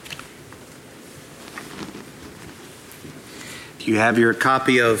You have your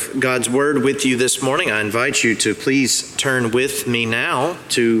copy of God's Word with you this morning. I invite you to please turn with me now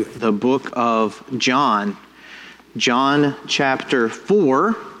to the book of John. John chapter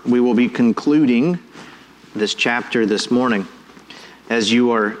 4. We will be concluding this chapter this morning. As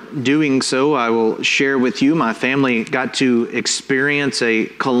you are doing so, I will share with you, my family got to experience a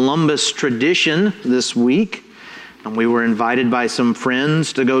Columbus tradition this week. And we were invited by some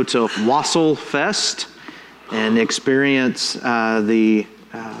friends to go to Wassail Fest and experience the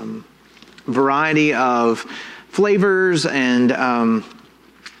variety of flavors. And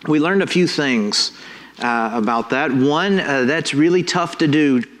we learned a few things about that. One, that's really tough to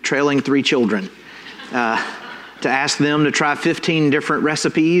do, trailing 3 children. To ask them to try 15 different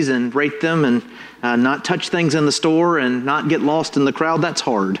recipes and rate them and not touch things in the store and not get lost in the crowd, that's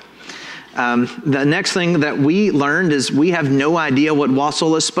hard. The next thing that we learned is we have no idea what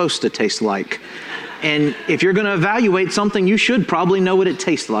wassail is supposed to taste like. And if you're going to evaluate something, you should probably know what it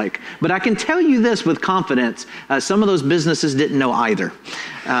tastes like. But I can tell you this with confidence, some of those businesses didn't know either.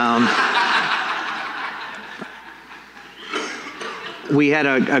 We had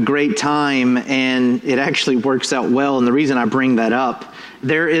a great time, and it actually works out well. And the reason I bring that up,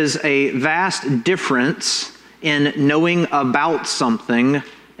 there is a vast difference in knowing about something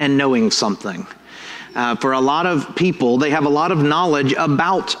and knowing something. For a lot of people, they have a lot of knowledge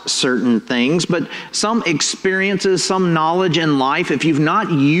about certain things, but some experiences, some knowledge in life, if you've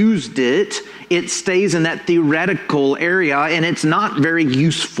not used it, it stays in that theoretical area and it's not very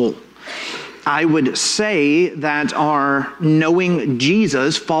useful. I would say that our knowing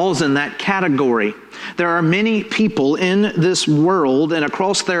Jesus falls in that category. There are many people in this world and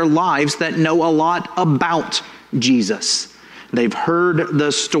across their lives that know a lot about Jesus. They've heard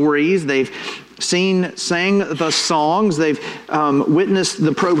the stories, they've sang the songs, they've witnessed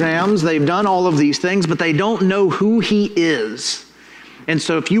the programs, they've done all of these things, but they don't know who he is. And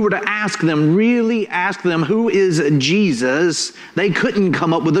so if you were to really ask them who is Jesus, they couldn't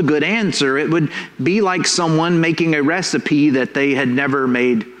come up with a good answer. It would be like someone making a recipe that they had never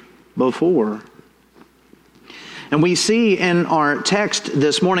made before. And we see in our text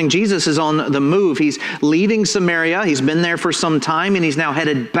this morning, Jesus is on the move. He's leaving Samaria. He's been there for some time, and he's now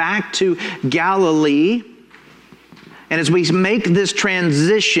headed back to Galilee. And as we make this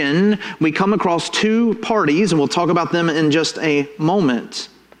transition, we come across 2 parties, and we'll talk about them in just a moment.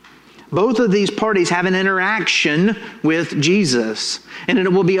 Both of these parties have an interaction with Jesus. And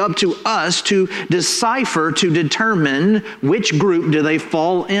it will be up to us to decipher, to determine which group do they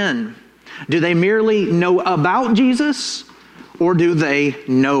fall in. Do they merely know about Jesus, or do they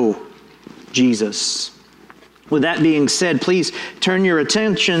know Jesus? With that being said, please turn your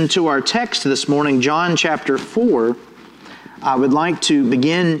attention to our text this morning, John chapter 4. I would like to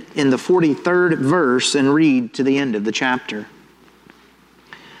begin in the 43rd verse and read to the end of the chapter.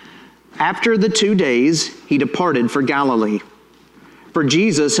 After the 2 days, he departed for Galilee. For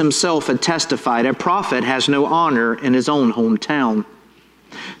Jesus himself had testified, a prophet has no honor in his own hometown.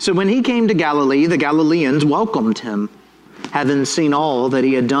 So when he came to Galilee, the Galileans welcomed him, having seen all that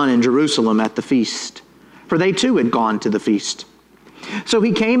he had done in Jerusalem at the feast. For they too had gone to the feast. So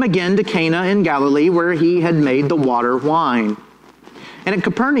he came again to Cana in Galilee, where he had made the water wine. And at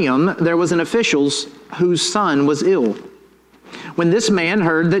Capernaum there was an official whose son was ill. When this man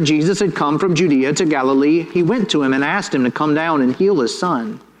heard that Jesus had come from Judea to Galilee, he went to him and asked him to come down and heal his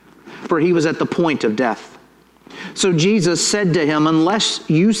son, for he was at the point of death. So Jesus said to him, "Unless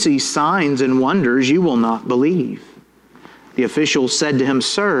you see signs and wonders, you will not believe." The official said to him,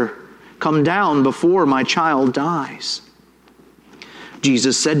 "Sir, come down before my child dies."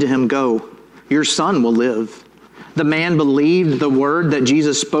 Jesus said to him, "Go, your son will live." The man believed the word that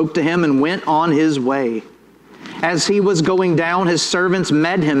Jesus spoke to him and went on his way. As he was going down, his servants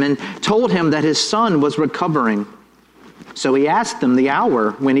met him and told him that his son was recovering. So he asked them the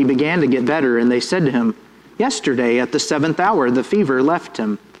hour when he began to get better, and they said to him, "Yesterday at the 7th hour, the fever left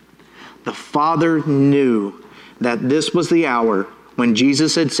him." The father knew that this was the hour when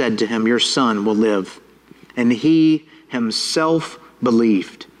Jesus had said to him, "Your son will live." And he himself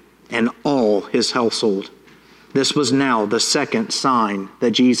believed, and all his household. This was now the 2nd sign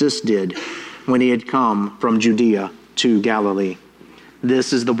that Jesus did when he had come from Judea to Galilee.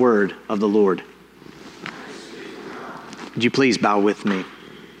 This is the word of the Lord. Would you please bow with me?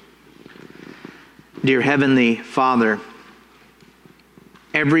 Dear Heavenly Father,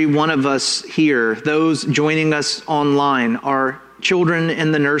 every one of us here, those joining us online, our children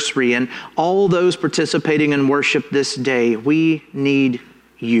in the nursery, and all those participating in worship this day, we need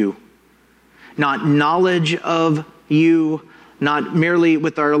you. Not knowledge of you, not merely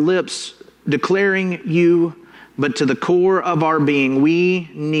with our lips declaring you, but to the core of our being, we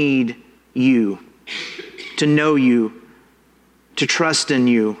need you, to know you, to trust in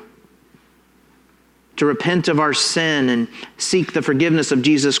you, to repent of our sin and seek the forgiveness of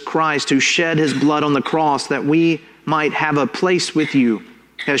Jesus Christ, who shed his blood on the cross that we might have a place with you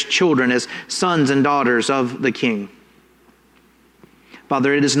as children, as sons and daughters of the King.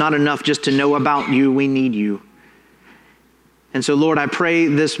 Father, it is not enough just to know about you. We need you. And so, Lord, I pray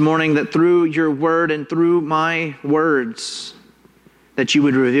this morning that through your word and through my words, that you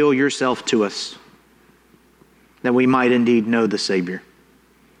would reveal yourself to us, that we might indeed know the Savior.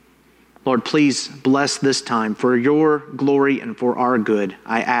 Lord, please bless this time for your glory and for our good,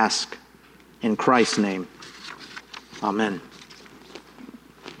 I ask in Christ's name. Amen.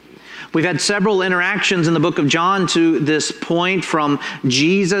 We've had several interactions in the book of John to this point, from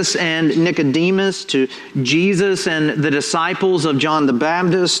Jesus and Nicodemus to Jesus and the disciples of John the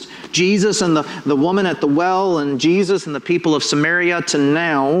Baptist, Jesus and the woman at the well, and Jesus and the people of Samaria, to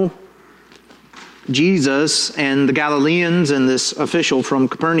now Jesus and the Galileans and this official from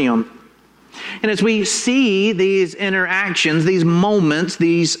Capernaum. And as we see these interactions, these moments,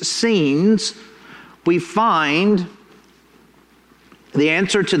 these scenes, we find the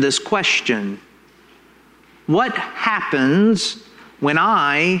answer to this question: what happens when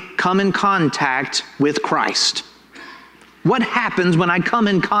I come in contact with Christ? What happens when I come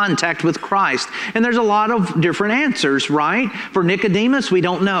in contact with Christ? And there's a lot of different answers, right? For Nicodemus, we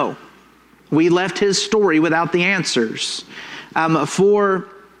don't know. We left his story without the answers. For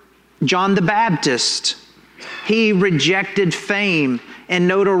John the Baptist, he rejected fame and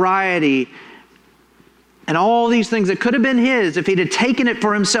notoriety and all these things that could have been his if he'd have taken it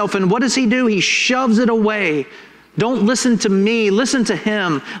for himself. And what does he do? He shoves it away. Don't listen to me. Listen to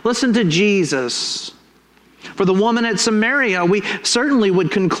him. Listen to Jesus. For the woman at Samaria, we certainly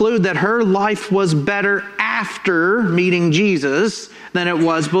would conclude that her life was better after meeting Jesus than it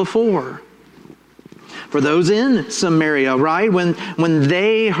was before. For those in Samaria, right, when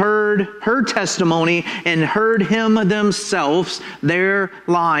they heard her testimony and heard him themselves, their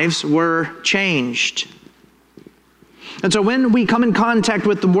lives were changed. And so when we come in contact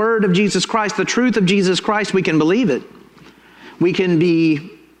with the word of Jesus Christ, the truth of Jesus Christ, we can believe it. We can be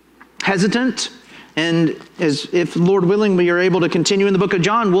hesitant, and as if, Lord willing, we are able to continue in the book of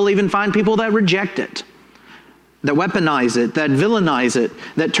John, we'll even find people that reject it, that weaponize it, that villainize it,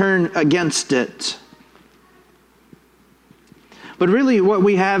 that turn against it. But really what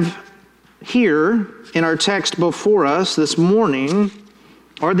we have here in our text before us this morning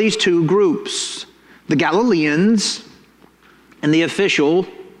are these two groups: the Galileans and the official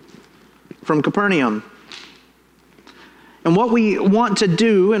from Capernaum. And what we want to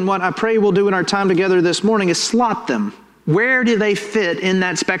do, and what I pray we'll do in our time together this morning, is slot them. Where do they fit in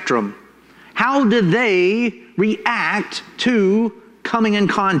that spectrum? How do they react to coming in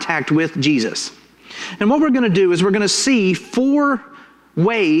contact with Jesus? And what we're going to do is we're going to see 4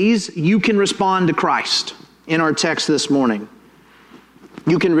 ways you can respond to Christ in our text this morning.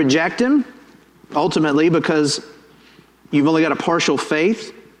 You can reject him, ultimately, because you've only got a partial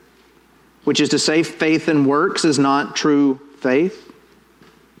faith, which is to say faith in works is not true faith.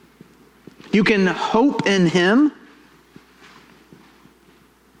 You can hope in him.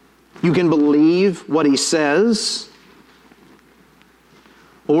 You can believe what he says.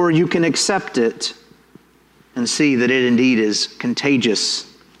 Or you can accept it and see that it indeed is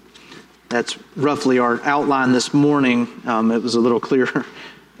contagious. That's roughly our outline this morning. It was a little clearer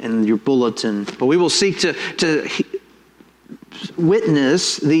in your bulletin. But we will seek to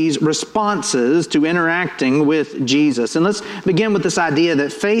witness these responses to interacting with Jesus. And let's begin with this idea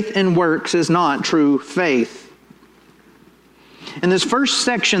that faith in works is not true faith. In this first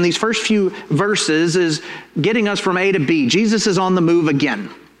section, these first few verses, is getting us from A to B. Jesus is on the move again.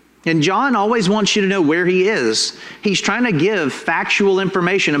 And John always wants you to know where he is. He's trying to give factual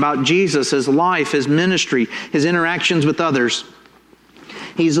information about Jesus, his life, his ministry, his interactions with others.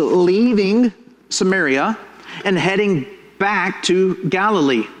 He's leaving Samaria and heading back to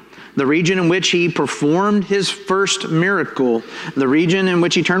Galilee, the region in which he performed his first miracle, the region in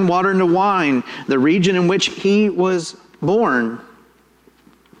which he turned water into wine, the region in which he was born.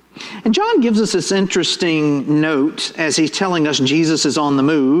 And John gives us this interesting note as he's telling us Jesus is on the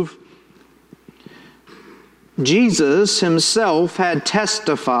move. Jesus himself had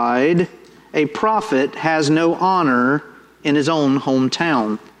testified, a prophet has no honor in his own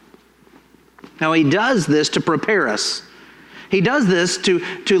hometown. Now he does this to prepare us. He does this to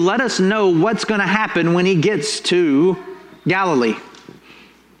let us know what's going to happen when he gets to Galilee.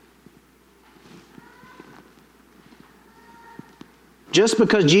 Just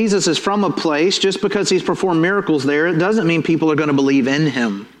because Jesus is from a place, just because he's performed miracles there, it doesn't mean people are going to believe in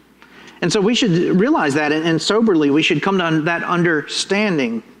him. And so we should realize that, and soberly we should come to that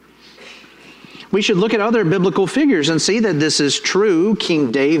understanding. We should look at other biblical figures and see that this is true.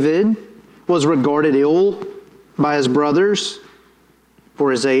 King David was regarded ill by his brothers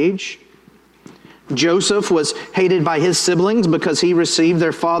for his age. Joseph was hated by his siblings because he received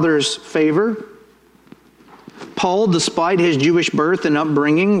their father's favor. Paul, despite his Jewish birth and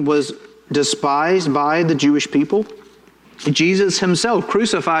upbringing, was despised by the Jewish people. Jesus himself,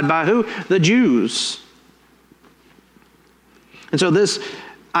 crucified by who? The Jews. And so this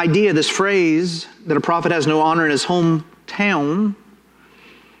idea, this phrase that a prophet has no honor in his hometown,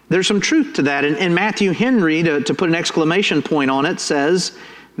 there's some truth to that. And Matthew Henry, to put an exclamation point on it, says,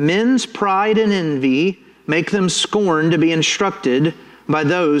 men's pride and envy make them scorn to be instructed by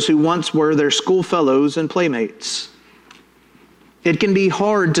those who once were their schoolfellows and playmates. It can be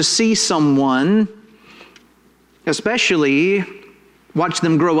hard to see someone, especially watch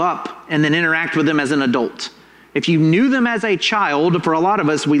them grow up and then interact with them as an adult. If you knew them as a child, for a lot of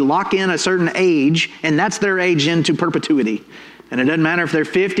us, we lock in a certain age, and that's their age into perpetuity. And it doesn't matter if they're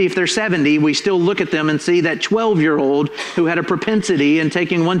 50, if they're 70, we still look at them and see that 12-year-old who had a propensity in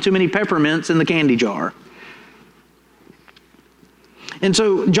taking one too many peppermints in the candy jar. And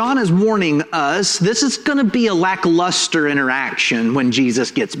so John is warning us, this is going to be a lackluster interaction when Jesus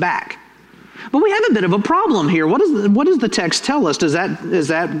gets back. But we have a bit of a problem here. What does the text tell us? Does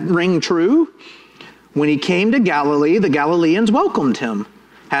that ring true? When he came to Galilee, the Galileans welcomed him,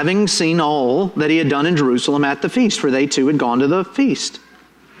 having seen all that he had done in Jerusalem at the feast, for they too had gone to the feast.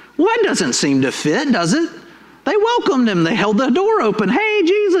 Well, that doesn't seem to fit, does it? They welcomed him. They held the door open. Hey,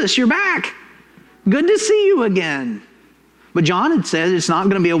 Jesus, you're back. Good to see you again. But John had said it's not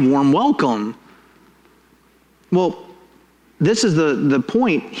going to be a warm welcome. Well, this is the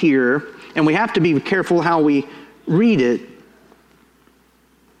point here, and we have to be careful how we read it.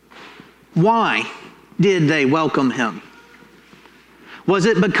 Why did they welcome him? Was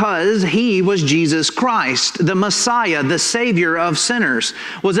it because he was Jesus Christ, the Messiah, the Savior of sinners?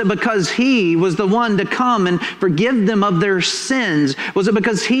 Was it because he was the one to come and forgive them of their sins? Was it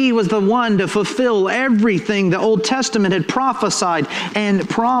because he was the one to fulfill everything the Old Testament had prophesied and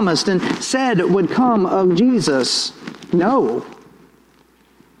promised and said would come of Jesus? No.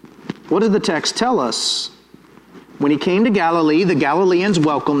 What did the text tell us? When he came to Galilee, the Galileans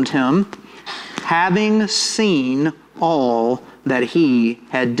welcomed him, having seen all that he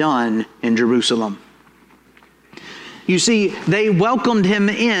had done in Jerusalem. You see, they welcomed him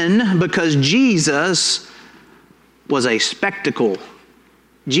in because Jesus was a spectacle.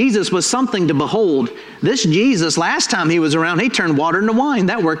 Jesus was something to behold. This Jesus, last time he was around, he turned water into wine.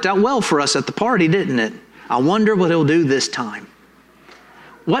 That worked out well for us at the party, didn't it? I wonder what he'll do this time.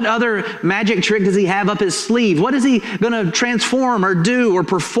 What other magic trick does he have up his sleeve? What is he going to transform or do or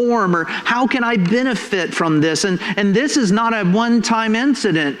perform, or how can I benefit from this? And this is not a one-time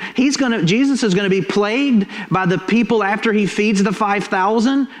incident. Jesus is going to be plagued by the people after he feeds the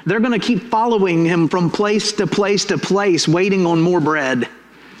 5,000. They're going to keep following him from place to place to place, waiting on more bread.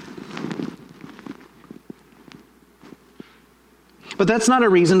 But that's not a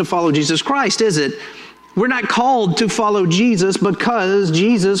reason to follow Jesus Christ, is it? We're not called to follow Jesus because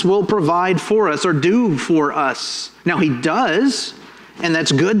Jesus will provide for us or do for us. Now, he does, and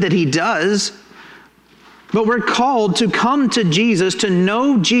that's good that he does. But we're called to come to Jesus, to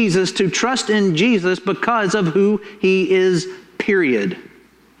know Jesus, to trust in Jesus because of who he is, period.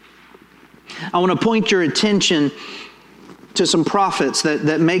 I want to point your attention to some prophets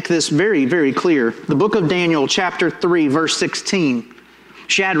that make this very, very clear. The book of Daniel, chapter 3, verse 16.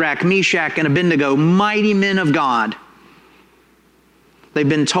 Shadrach, Meshach, and Abednego, mighty men of God. They've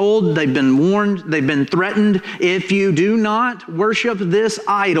been told, they've been warned, they've been threatened. If you do not worship this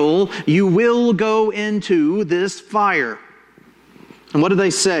idol, you will go into this fire. And what do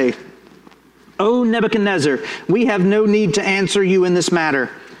they say? O Nebuchadnezzar, we have no need to answer you in this matter.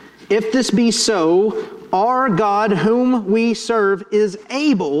 If this be so, our God whom we serve is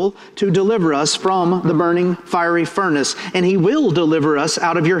able to deliver us from the burning fiery furnace, and he will deliver us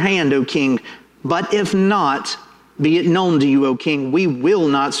out of your hand, O king. But if not, be it known to you, O king, we will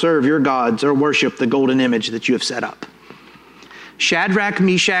not serve your gods or worship the golden image that you have set up. Shadrach,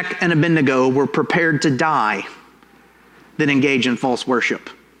 Meshach, and Abednego were prepared to die than engage in false worship.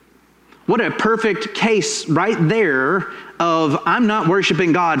 What a perfect case right there of I'm not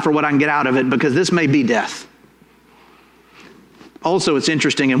worshiping God for what I can get out of it because this may be death. Also, it's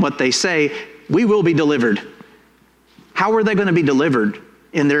interesting in what they say, we will be delivered. How are they going to be delivered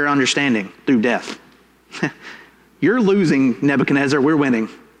in their understanding? Through death. You're losing, Nebuchadnezzar, we're winning.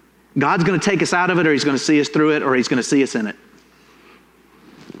 God's going to take us out of it, or he's going to see us through it, or he's going to see us in it.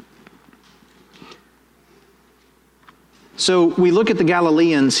 So we look at the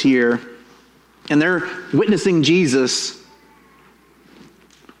Galileans here, and they're witnessing Jesus.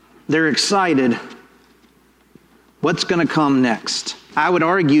 They're excited. What's going to come next? I would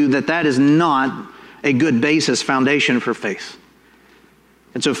argue that that is not a good basis, foundation for faith.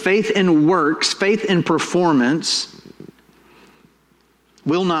 And so faith in works, faith in performance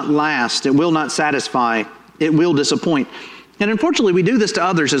will not last. It will not satisfy. It will disappoint. And unfortunately, we do this to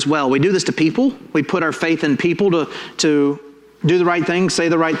others as well. We do this to people. We put our faith in people to do the right thing, say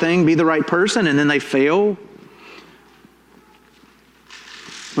the right thing, be the right person, and then they fail.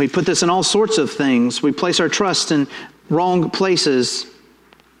 We put this in all sorts of things. We place our trust in wrong places.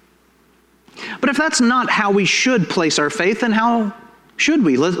 But if that's not how we should place our faith, then how should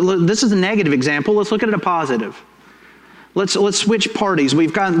we? This is a negative example. Let's look at it a positive. Let's switch parties.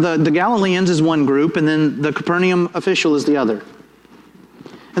 We've got the Galileans as one group, and then the Capernaum official is the other.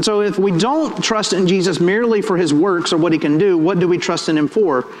 And so if we don't trust in Jesus merely for his works or what he can do, what do we trust in him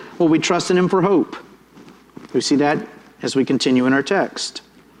for? Well, we trust in him for hope. We see that as we continue in our text.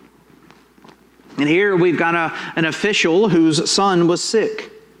 And here we've got an official whose son was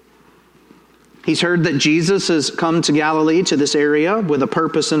sick. He's heard that Jesus has come to Galilee, to this area, with a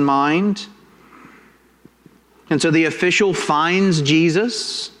purpose in mind. And so the official finds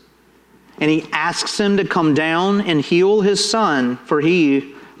Jesus, and he asks him to come down and heal his son, for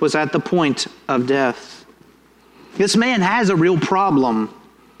he was at the point of death. This man has a real problem.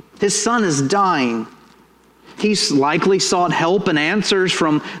 His son is dying. He's likely sought help and answers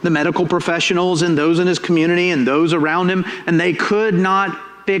from the medical professionals and those in his community and those around him, and they could not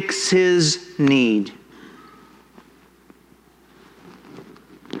fix his need.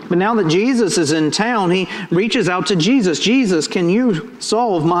 But now that Jesus is in town, he reaches out to Jesus. Jesus, can you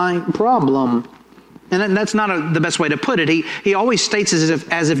solve my problem? And that's not the best way to put it. He always states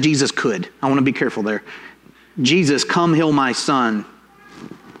as if Jesus could. I want to be careful there. Jesus, come heal my son.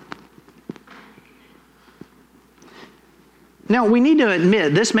 Now, we need to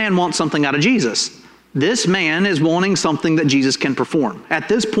admit, this man wants something out of Jesus. This man is wanting something that Jesus can perform. At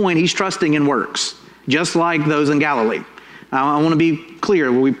this point, he's trusting in works, just like those in Galilee. I want to be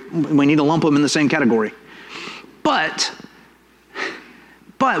clear. We need to lump them in the same category. But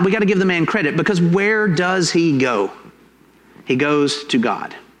we got to give the man credit, because where does he go? He goes to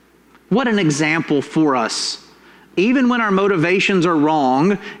God. What an example for us. Even when our motivations are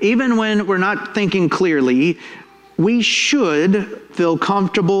wrong, even when we're not thinking clearly, we should feel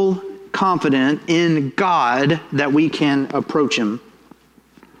comfortable, confident in God that we can approach him.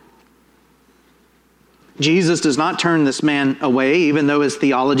 Jesus does not turn this man away, even though his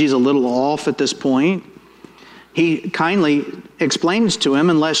theology is a little off at this point. He kindly explains to him,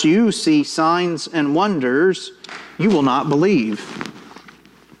 unless you see signs and wonders, you will not believe.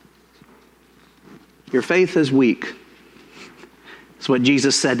 Your faith is weak. That's what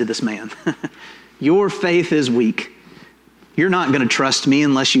Jesus said to this man. Your faith is weak. You're not going to trust me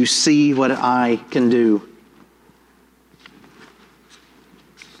unless you see what I can do.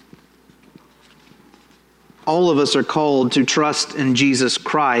 All of us are called to trust in Jesus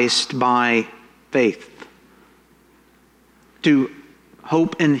Christ by faith. To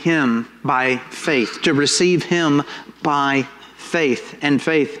hope in him by faith. To receive him by faith, and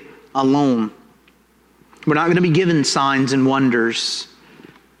faith alone. We're not going to be given signs and wonders.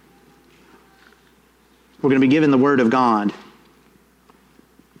 We're going to be given the Word of God.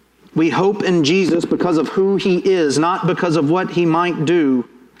 We hope in Jesus because of who he is, not because of what he might do.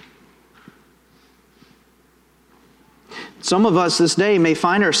 Some of us this day may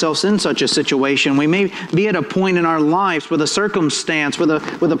find ourselves in such a situation. We may be at a point in our lives with a circumstance, with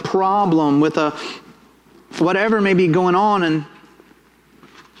a problem, with whatever may be going on, and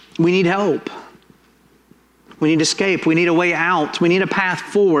we need help. We need escape. We need a way out. We need a path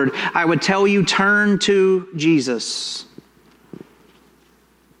forward. I would tell you, turn to Jesus.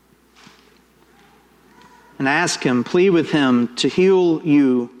 And ask him, plead with him to heal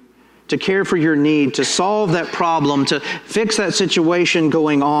you, to care for your need, to solve that problem, to fix that situation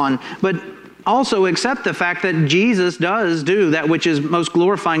going on. But also accept the fact that Jesus does do that which is most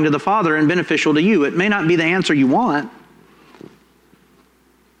glorifying to the Father and beneficial to you. It may not be the answer you want,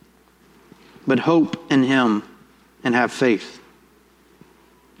 but hope in him and have faith.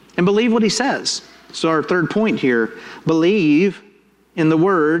 And believe what he says. So our third point here, believe in the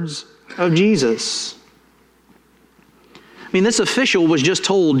words of Jesus. I mean, this official was just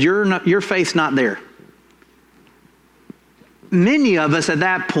told, your faith's not there. Many of us at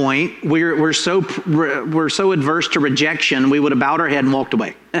that point, we're so adverse to rejection, we would have bowed our head and walked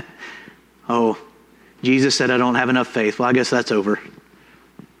away. Oh, Jesus said I don't have enough faith. Well, I guess that's over.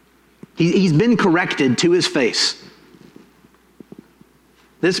 He's been corrected to his face.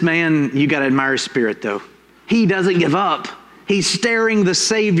 This man, you got to admire his spirit, though. He doesn't give up. He's staring the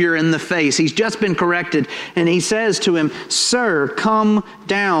Savior in the face. He's just been corrected. And he says to him, "Sir, come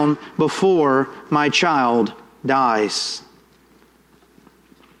down before my child dies."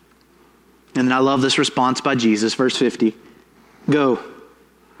 And then I love this response by Jesus, verse 50. "Go,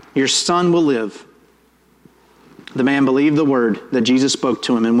 your son will live." The man believed the word that Jesus spoke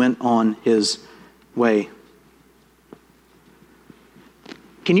to him and went on his way.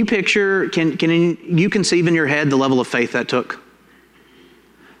 Can you picture, can you conceive in your head the level of faith that took?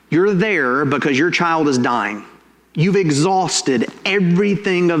 You're there because your child is dying. You've exhausted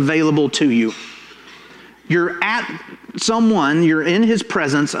everything available to you. You're in his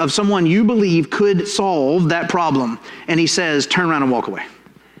presence of someone you believe could solve that problem. And he says, turn around and walk away.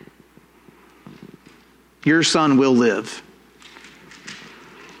 Your son will live.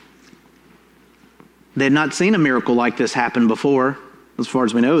 They had not seen a miracle like this happen before. As far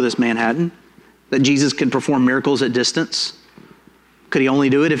as we know, this man hadn't. That Jesus could perform miracles at distance. Could he only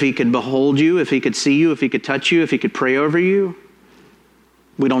do it if he could behold you, if he could see you, if he could touch you, if he could pray over you?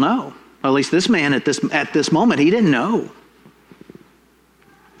 We don't know. At least this man at this moment, he didn't know.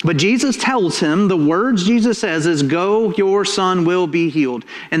 But Jesus tells him, the words Jesus says is, "Go, your son will be healed."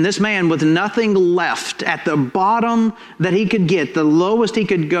 And this man, with nothing left, at the bottom that he could get, the lowest he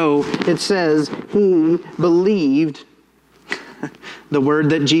could go, it says he believed the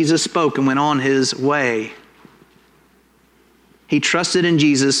word that Jesus spoke and went on his way. He trusted in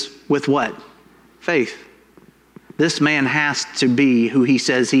Jesus with what? Faith. This man has to be who he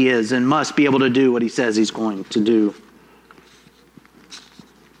says he is and must be able to do what he says he's going to do.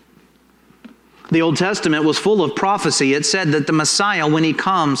 The Old Testament was full of prophecy. It said that the Messiah, when he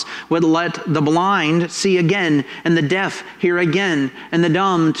comes, would let the blind see again, and the deaf hear again, and the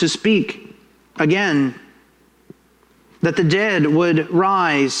dumb to speak again. That the dead would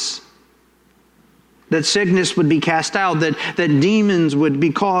rise, that sickness would be cast out, that demons would be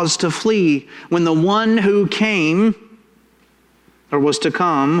caused to flee. When the one who came, or was to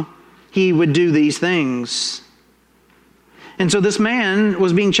come, he would do these things. And so this man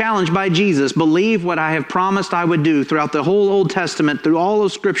was being challenged by Jesus. Believe what I have promised I would do. Throughout the whole Old Testament, through all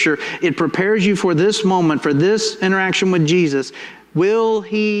of Scripture, it prepares you for this moment, for this interaction with Jesus. Will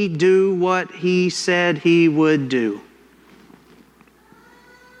he do what he said he would do?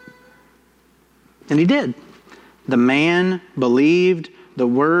 And he did. The man believed the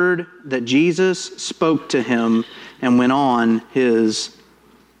word that Jesus spoke to him and went on his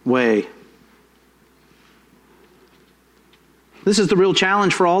way. This is the real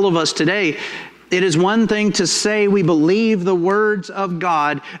challenge for all of us today. It is one thing to say we believe the words of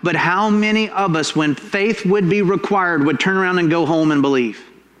God, but how many of us, when faith would be required, would turn around and go home and believe?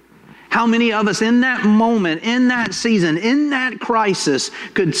 How many of us in that moment, in that season, in that crisis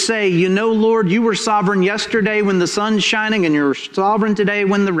could say, you know, Lord, you were sovereign yesterday when the sun's shining and you're sovereign today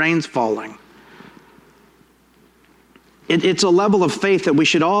when the rain's falling. It's a level of faith that we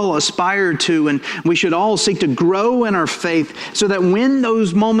should all aspire to, and we should all seek to grow in our faith so that when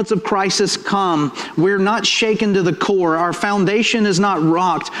those moments of crisis come, we're not shaken to the core. Our foundation is not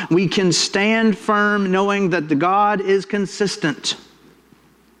rocked. We can stand firm knowing that the God is consistent.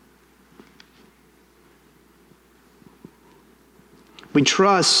 We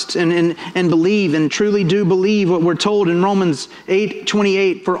trust and believe and truly do believe what we're told in Romans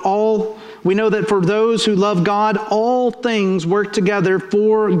 8:28. We know that for those who love God, all things work together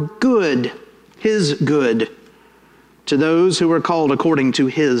for good, His good, to those who are called according to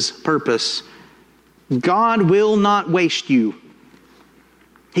His purpose. God will not waste you.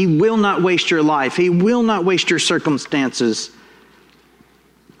 He will not waste your life. He will not waste your circumstances.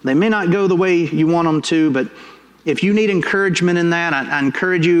 They may not go the way you want them to, but if you need encouragement in that, I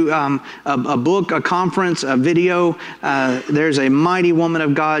encourage you a book, a conference, a video. There's a mighty woman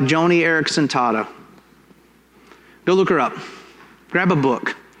of God, Joni Eareckson Tada. Go look her up. Grab a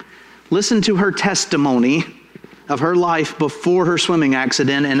book. Listen to her testimony of her life before her swimming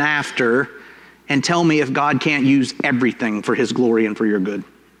accident and after, and tell me if God can't use everything for His glory and for your good.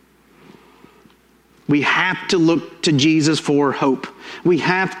 We have to look to Jesus for hope. We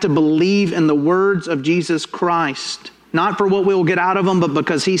have to believe in the words of Jesus Christ, not for what we'll get out of them, but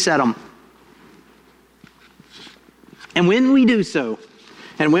because He said them. And when we do so,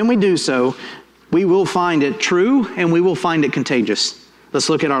 we will find it true and we will find it contagious. Let's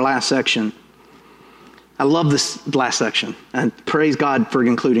look at our last section. I love this last section, and praise God for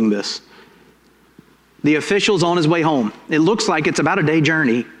including this. The official's on his way home. It looks like it's about a day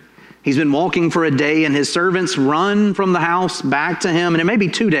journey. He's been walking for a day, and his servants run from the house back to him, and it may be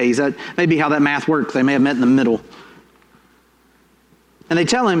 2 days. That may be how that math works. They may have met in the middle. And they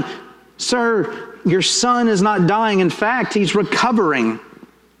tell him, "Sir, your son is not dying. In fact, he's recovering."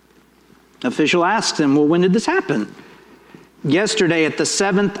 The official asks him, "Well, when did this happen?" "Yesterday at the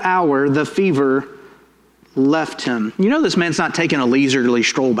 7th hour, the fever left him." You know, this man's not taking a leisurely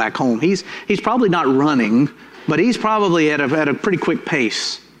stroll back home. He's probably not running, but he's probably at a pretty quick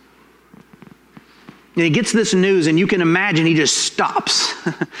pace. And he gets this news, and you can imagine he just stops.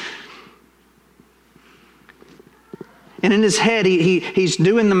 And in his head, he's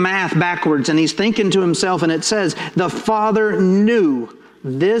doing the math backwards, and he's thinking to himself, and it says, the father knew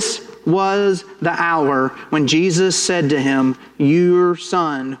this was the hour when Jesus said to him, "Your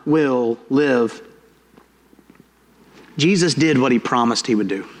son will live." Jesus did what he promised he would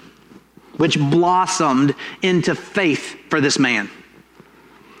do, which blossomed into faith for this man.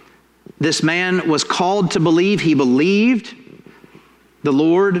 This man was called to believe. He believed. The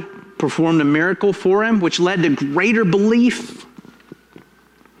Lord performed a miracle for him, which led to greater belief.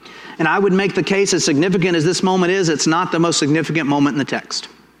 And I would make the case, as significant as this moment is, it's not the most significant moment in the text.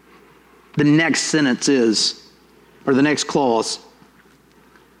 The next sentence is, or the next clause,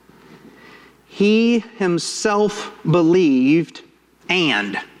 he himself believed,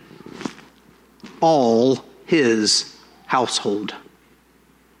 and all his household.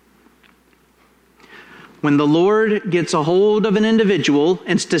 When the Lord gets a hold of an individual,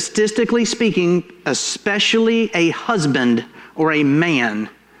 and statistically speaking, especially a husband or a man,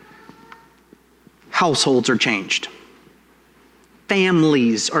 households are changed.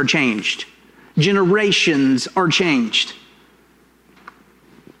 Families are changed. Generations are changed.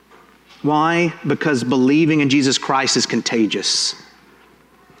 Why? Because believing in Jesus Christ is contagious.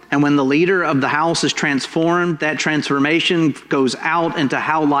 And when the leader of the house is transformed, that transformation goes out into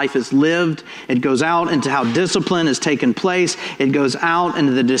how life is lived. It goes out into how discipline is taken place. It goes out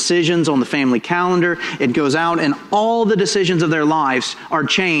into the decisions on the family calendar. It goes out, and all the decisions of their lives are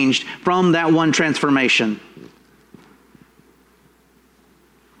changed from that one transformation.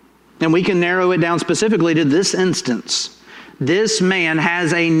 And we can narrow it down specifically to this instance. This man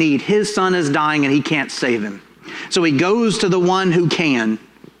has a need. His son is dying and he can't save him. So he goes to the one who can.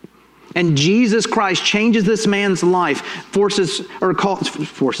 And Jesus Christ changes this man's life, causes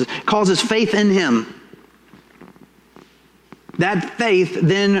faith in him. That faith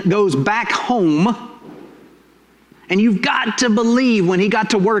then goes back home. And you've got to believe when he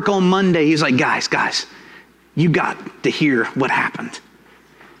got to work on Monday, he's like, guys, you got to hear what happened.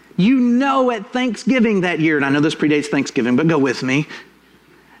 You know, at Thanksgiving that year, and I know this predates Thanksgiving, but go with me.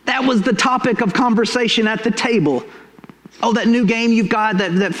 That was the topic of conversation at the table. Oh, that new game you've got,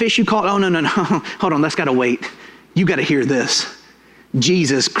 that fish you caught. Oh, no. Hold on, that's got to wait. You got to hear this.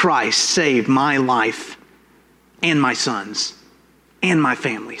 Jesus Christ saved my life and my sons and my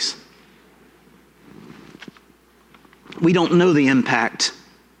families. We don't know the impact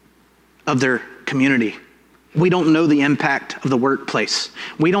of their community. We don't know the impact of the workplace.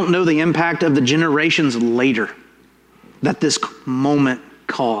 We don't know the impact of the generations later that this moment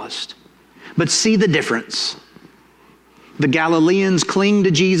caused. But see the difference. The Galileans cling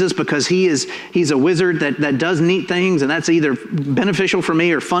to Jesus because he's a wizard that does neat things, and that's either beneficial for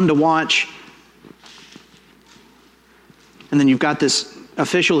me or fun to watch. And then you've got this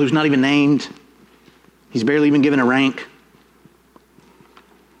official who's not even named. He's barely even given a rank.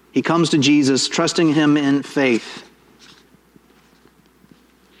 He comes to Jesus, trusting him in faith.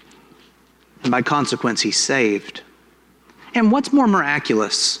 And by consequence, he's saved. And what's more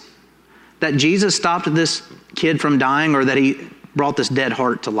miraculous? That Jesus stopped this kid from dying, or that he brought this dead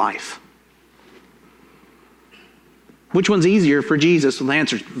heart to life? Which one's easier for Jesus? Well, the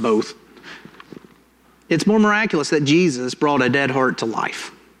answer is both. It's more miraculous that Jesus brought a dead heart to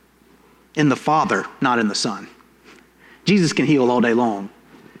life. In the Father, not in the Son. Jesus can heal all day long.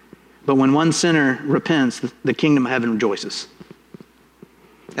 But when one sinner repents, the kingdom of heaven rejoices.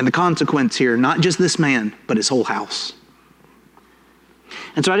 And the consequence here, not just this man, but his whole house.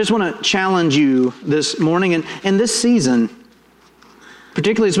 And so I just want to challenge you this morning and this season,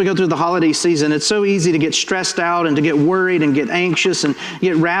 particularly as we go through the holiday season. It's so easy to get stressed out and to get worried and get anxious and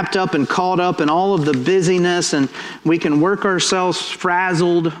get wrapped up and caught up in all of the busyness, and we can work ourselves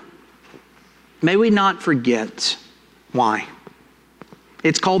frazzled. May we not forget why.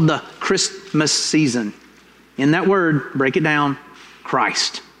 It's called the Christmas season. In that word, break it down,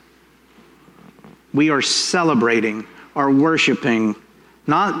 Christ. We are celebrating or worshiping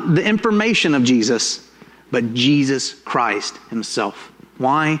not the information of Jesus, but Jesus Christ himself.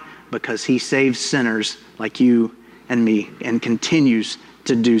 Why? Because he saves sinners like you and me and continues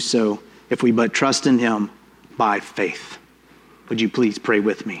to do so if we but trust in him by faith. Would you please pray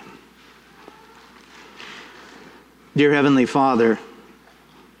with me? Dear Heavenly Father,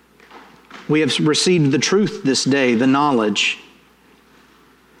 we have received the truth this day, the knowledge.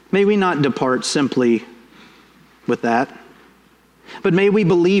 May we not depart simply with that, but may we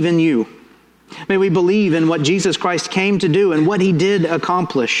believe in you. May we believe in what Jesus Christ came to do and what he did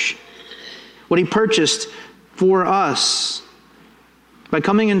accomplish, what he purchased for us by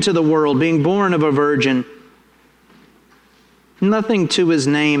coming into the world, being born of a virgin, nothing to his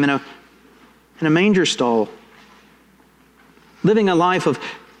name, in a manger stall, living a life of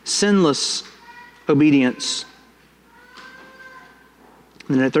sinless obedience.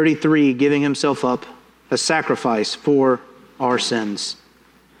 And then at 33, giving himself up as sacrifice for our sins.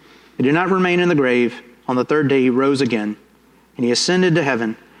 He did not remain in the grave. On the third day he rose again, and he ascended to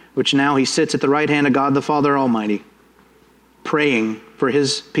heaven, which now he sits at the right hand of God the Father Almighty, praying for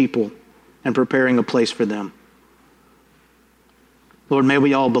his people and preparing a place for them. Lord, may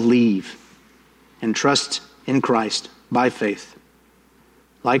we all believe and trust in Christ by faith,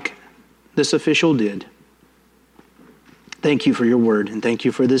 like this official did. Thank you for your word, and thank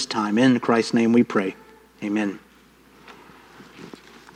you for this time. In Christ's name we pray. Amen.